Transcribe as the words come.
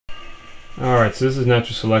Alright, so this is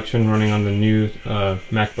natural selection running on the new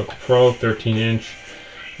MacBook Pro 13-inch.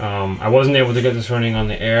 I wasn't able to get this running on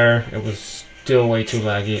the Air. It was still way too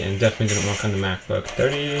laggy and definitely didn't work on the MacBook.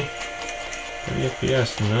 30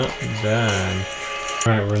 FPS, not bad.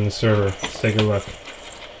 Alright, we're in the server. Let's take a look.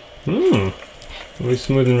 Really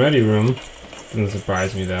smooth in ReadyRoom. Doesn't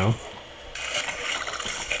surprise me though.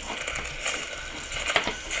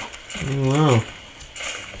 Wow.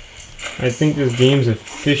 I think this game's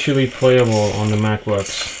officially playable on the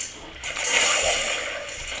MacBooks.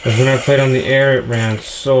 Because when I played on the Air, it ran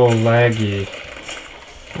so laggy.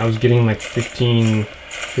 I was getting like 15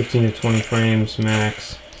 to 20 frames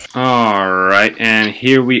max. Alright, and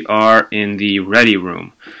here we are in the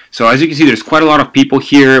ReadyRoom. So as you can see, there's quite a lot of people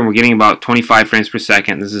here, and we're getting about 25 frames per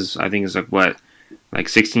second. This is, I think, is like what? Like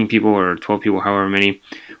 16 people or 12 people, however many.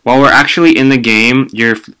 While we're actually in the game,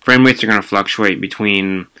 your frame rates are going to fluctuate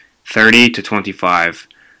between 30 to 25.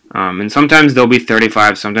 And sometimes they'll be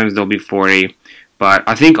 35, sometimes they'll be 40. But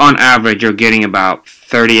I think on average, you're getting about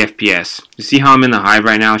 30 FPS. You see how I'm in the hive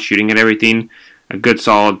right now, shooting at everything? A good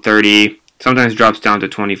solid 30. Sometimes drops down to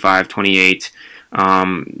 25, 28.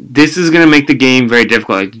 This is going to make the game very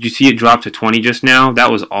difficult. Like, did you see it drop to 20 just now?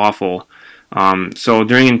 That was awful. So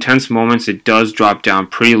during intense moments, it does drop down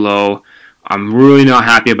pretty low. I'm really not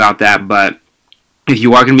happy about that, but if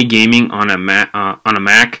you are going to be gaming on a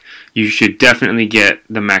Mac, you should definitely get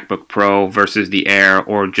the MacBook Pro versus the Air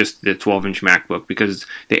or just the 12-inch MacBook, because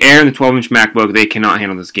the Air and the 12-inch MacBook, they cannot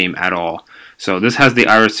handle this game at all. So this has the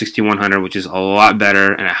Iris 6100, which is a lot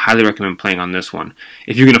better, and I highly recommend playing on this one.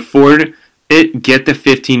 If you can afford it, get the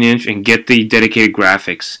 15-inch and get the dedicated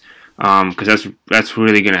graphics, because that's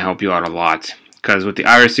really going to help you out a lot. Because with the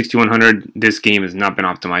Iris 6100, this game has not been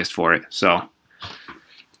optimized for it. So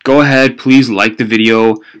go ahead, please like the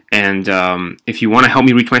video, and if you want to help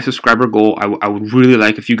me reach my subscriber goal, I would really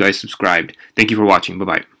like if you guys subscribed. Thank you for watching.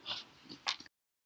 Bye-bye.